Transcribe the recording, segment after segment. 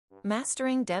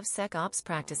Mastering DevSecOps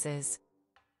practices.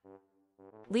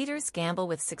 Leaders gamble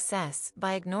with success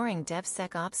by ignoring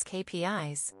DevSecOps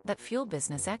KPIs that fuel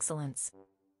business excellence.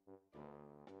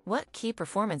 What key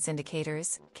performance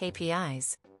indicators,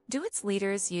 KPIs, do its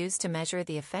leaders use to measure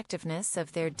the effectiveness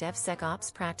of their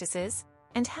DevSecOps practices,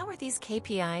 and how are these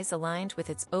KPIs aligned with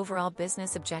its overall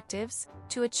business objectives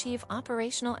to achieve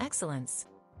operational excellence?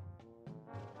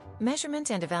 Measurement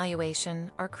and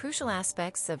evaluation are crucial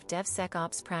aspects of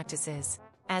DevSecOps practices,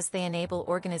 as they enable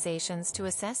organizations to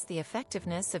assess the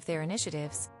effectiveness of their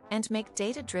initiatives and make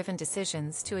data-driven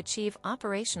decisions to achieve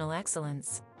operational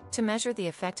excellence. To measure the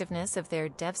effectiveness of their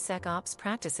DevSecOps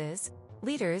practices,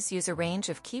 leaders use a range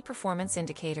of key performance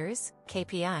indicators,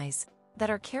 KPIs, that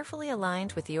are carefully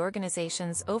aligned with the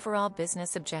organization's overall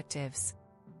business objectives.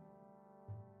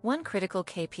 One critical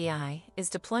KPI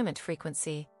is deployment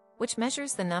frequency, which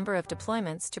measures the number of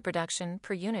deployments to production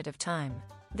per unit of time.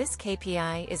 This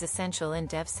KPI is essential in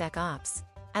DevSecOps,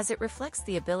 as it reflects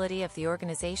the ability of the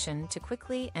organization to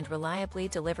quickly and reliably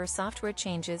deliver software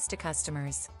changes to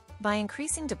customers. By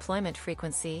increasing deployment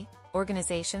frequency,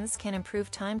 organizations can improve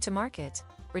time to market,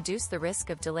 reduce the risk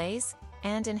of delays,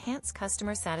 and enhance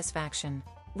customer satisfaction.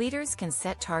 Leaders can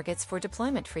set targets for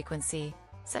deployment frequency,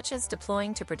 such as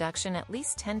deploying to production at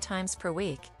least 10 times per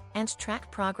week, and track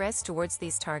progress towards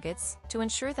these targets to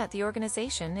ensure that the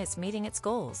organization is meeting its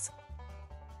goals.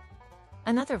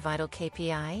 Another vital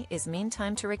KPI is mean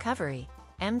time to recovery,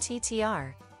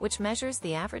 MTTR, which measures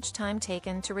the average time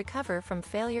taken to recover from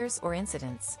failures or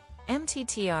incidents.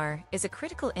 MTTR is a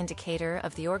critical indicator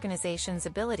of the organization's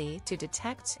ability to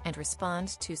detect and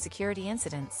respond to security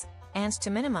incidents, and to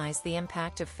minimize the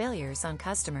impact of failures on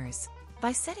customers.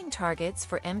 By setting targets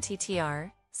for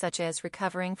MTTR, such as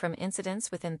recovering from incidents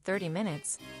within 30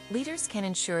 minutes, leaders can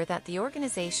ensure that the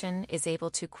organization is able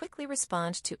to quickly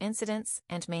respond to incidents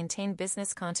and maintain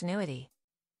business continuity.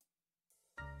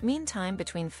 Mean time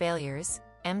between failures,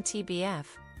 MTBF,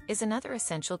 is another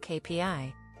essential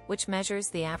KPI, which measures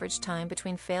the average time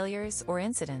between failures or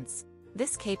incidents.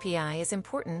 This KPI is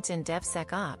important in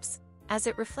DevSecOps, as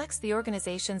it reflects the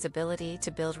organization's ability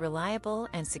to build reliable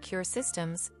and secure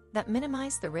systems that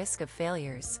minimize the risk of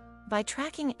failures. By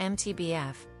tracking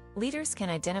MTBF, leaders can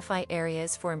identify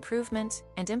areas for improvement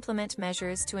and implement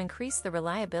measures to increase the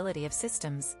reliability of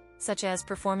systems, such as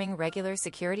performing regular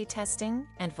security testing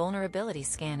and vulnerability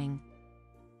scanning.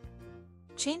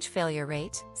 Change failure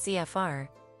rate, CFR,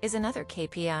 is another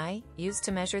KPI used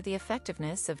to measure the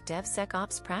effectiveness of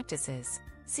DevSecOps practices.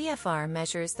 CFR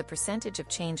measures the percentage of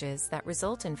changes that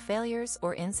result in failures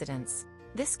or incidents.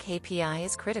 This KPI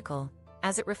is critical,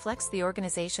 as it reflects the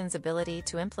organization's ability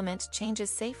to implement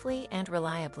changes safely and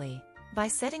reliably. By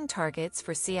setting targets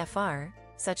for CFR,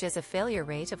 such as a failure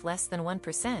rate of less than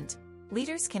 1%,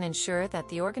 leaders can ensure that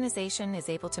the organization is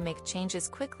able to make changes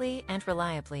quickly and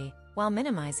reliably, while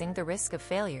minimizing the risk of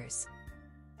failures.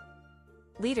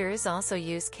 Leaders also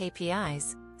use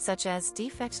KPIs, such as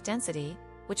defect density,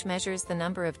 which measures the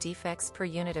number of defects per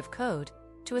unit of code,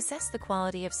 to assess the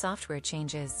quality of software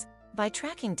changes. By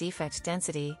tracking defect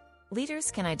density,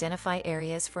 leaders can identify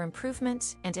areas for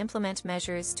improvement and implement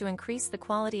measures to increase the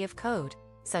quality of code,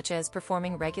 such as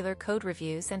performing regular code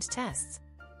reviews and tests.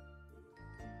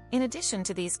 In addition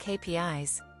to these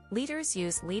KPIs, leaders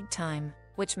use lead time,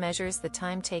 which measures the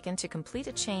time taken to complete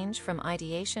a change from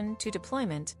ideation to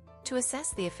deployment, to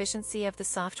assess the efficiency of the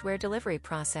software delivery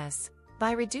process.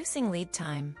 By reducing lead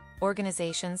time,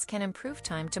 organizations can improve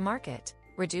time to market,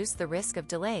 reduce the risk of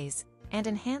delays, and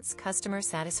enhance customer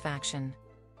satisfaction.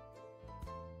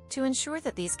 To ensure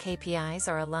that these KPIs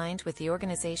are aligned with the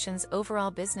organization's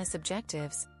overall business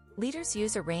objectives, leaders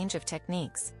use a range of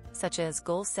techniques, such as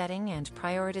goal setting and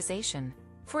prioritization.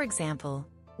 For example,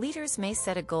 leaders may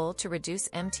set a goal to reduce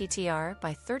MTTR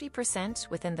by 30%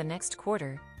 within the next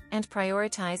quarter, and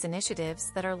prioritize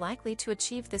initiatives that are likely to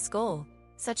achieve this goal,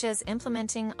 such as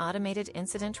implementing automated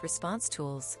incident response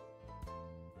tools.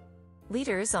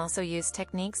 Leaders also use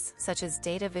techniques such as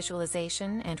data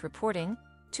visualization and reporting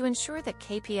to ensure that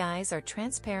KPIs are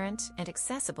transparent and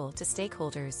accessible to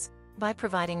stakeholders. By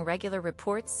providing regular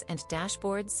reports and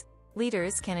dashboards,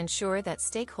 leaders can ensure that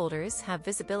stakeholders have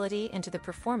visibility into the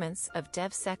performance of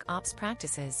DevSecOps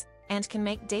practices and can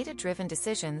make data-driven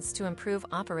decisions to improve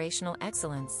operational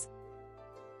excellence.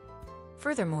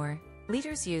 Furthermore,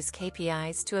 leaders use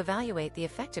KPIs to evaluate the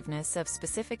effectiveness of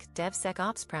specific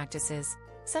DevSecOps practices,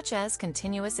 such as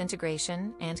continuous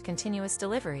integration and continuous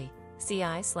delivery,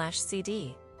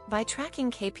 CI/CD. By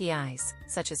tracking KPIs,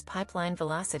 such as pipeline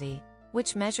velocity,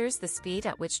 which measures the speed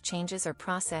at which changes are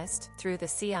processed through the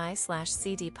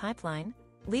CI/CD pipeline,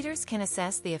 Leaders can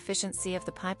assess the efficiency of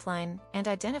the pipeline and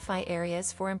identify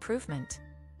areas for improvement.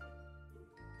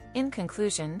 In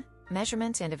conclusion,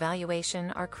 measurement and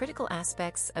evaluation are critical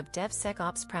aspects of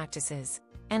DevSecOps practices,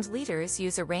 and leaders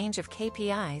use a range of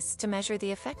KPIs to measure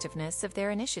the effectiveness of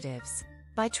their initiatives.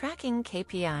 By tracking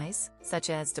KPIs, such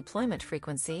as deployment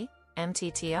frequency,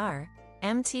 MTTR,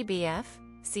 MTBF,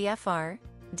 CFR,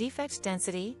 defect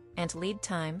density, and lead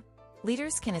time,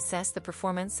 leaders can assess the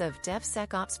performance of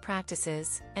DevSecOps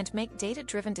practices and make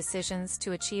data-driven decisions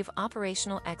to achieve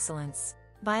operational excellence.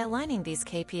 By aligning these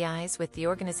KPIs with the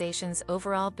organization's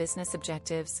overall business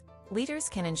objectives, leaders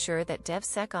can ensure that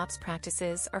DevSecOps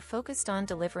practices are focused on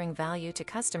delivering value to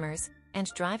customers and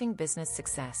driving business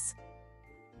success.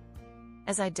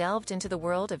 As I delved into the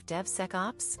world of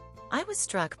DevSecOps, I was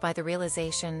struck by the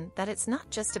realization that it's not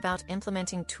just about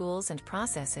implementing tools and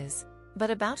processes, but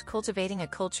about cultivating a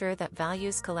culture that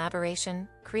values collaboration,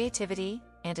 creativity,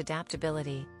 and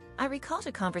adaptability. I recalled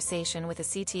a conversation with a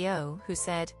CTO who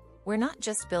said, "We're not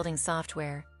just building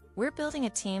software, we're building a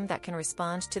team that can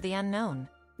respond to the unknown."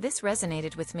 This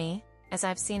resonated with me, as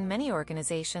I've seen many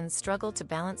organizations struggle to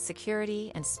balance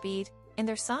security and speed in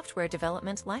their software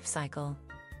development lifecycle.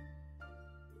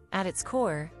 At its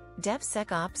core,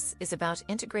 DevSecOps is about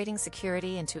integrating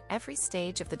security into every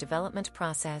stage of the development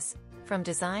process, from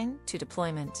design to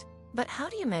deployment. But how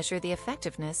do you measure the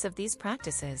effectiveness of these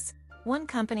practices? One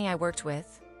company I worked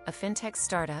with, a fintech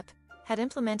startup, had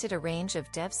implemented a range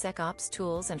of DevSecOps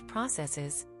tools and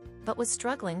processes, but was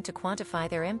struggling to quantify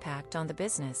their impact on the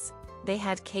business. They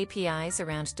had KPIs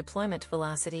around deployment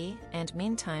velocity and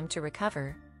mean time to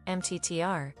recover,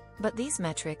 MTTR, but these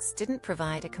metrics didn't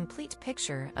provide a complete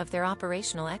picture of their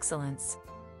operational excellence.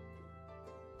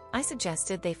 I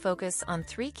suggested they focus on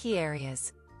 3 key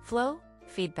areas: flow,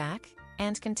 feedback,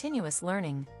 and continuous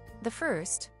learning. The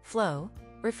first, flow,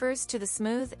 refers to the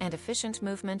smooth and efficient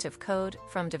movement of code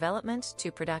from development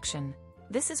to production.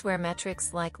 This is where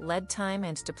metrics like lead time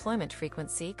and deployment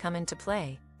frequency come into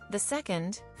play. The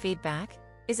second, feedback,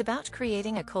 is about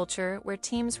creating a culture where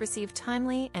teams receive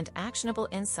timely and actionable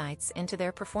insights into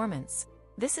their performance.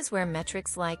 This is where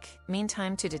metrics like mean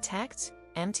time to detect,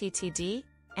 MTTD,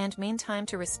 and mean time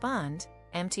to respond,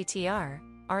 MTTR,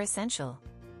 are essential.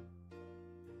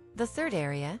 The third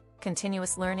area,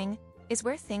 continuous learning, is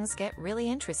where things get really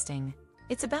interesting.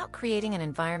 It's about creating an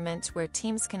environment where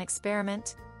teams can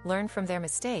experiment, learn from their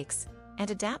mistakes,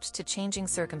 and adapt to changing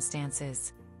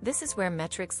circumstances. This is where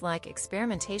metrics like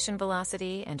experimentation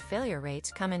velocity and failure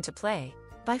rate come into play.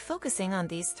 By focusing on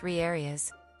these 3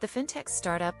 areas, the fintech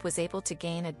startup was able to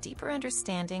gain a deeper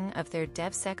understanding of their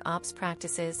DevSecOps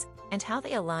practices and how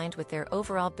they aligned with their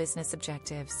overall business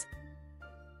objectives.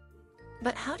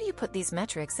 But how do you put these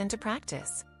metrics into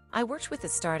practice? I worked with a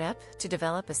startup to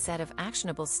develop a set of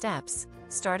actionable steps,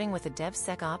 starting with a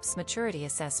DevSecOps maturity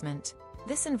assessment.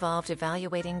 This involved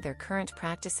evaluating their current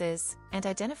practices and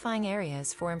identifying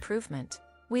areas for improvement.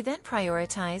 We then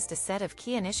prioritized a set of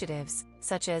key initiatives,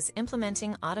 such as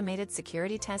implementing automated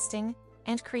security testing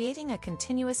and creating a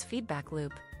continuous feedback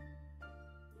loop.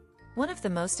 One of the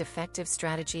most effective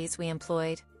strategies we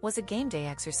employed was a game day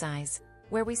exercise,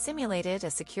 where we simulated a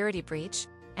security breach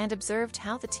and observed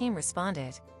how the team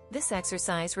responded. This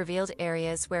exercise revealed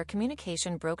areas where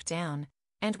communication broke down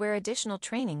and where additional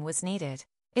training was needed.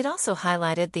 It also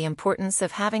highlighted the importance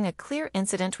of having a clear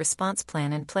incident response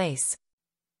plan in place.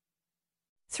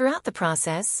 Throughout the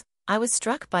process, I was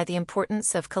struck by the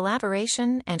importance of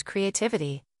collaboration and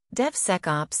creativity.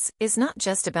 DevSecOps is not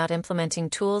just about implementing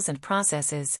tools and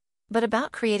processes, but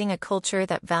about creating a culture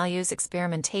that values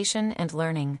experimentation and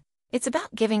learning. It's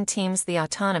about giving teams the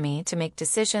autonomy to make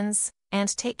decisions and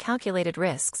take calculated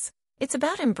risks. It's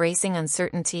about embracing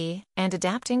uncertainty and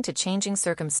adapting to changing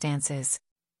circumstances.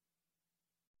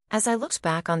 As I looked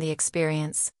back on the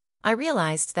experience, I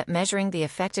realized that measuring the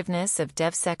effectiveness of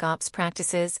DevSecOps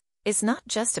practices is not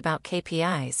just about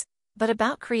KPIs, but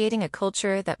about creating a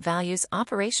culture that values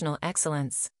operational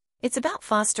excellence. It's about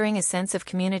fostering a sense of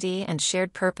community and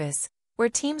shared purpose, where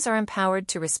teams are empowered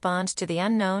to respond to the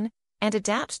unknown and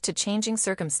adapt to changing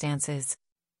circumstances.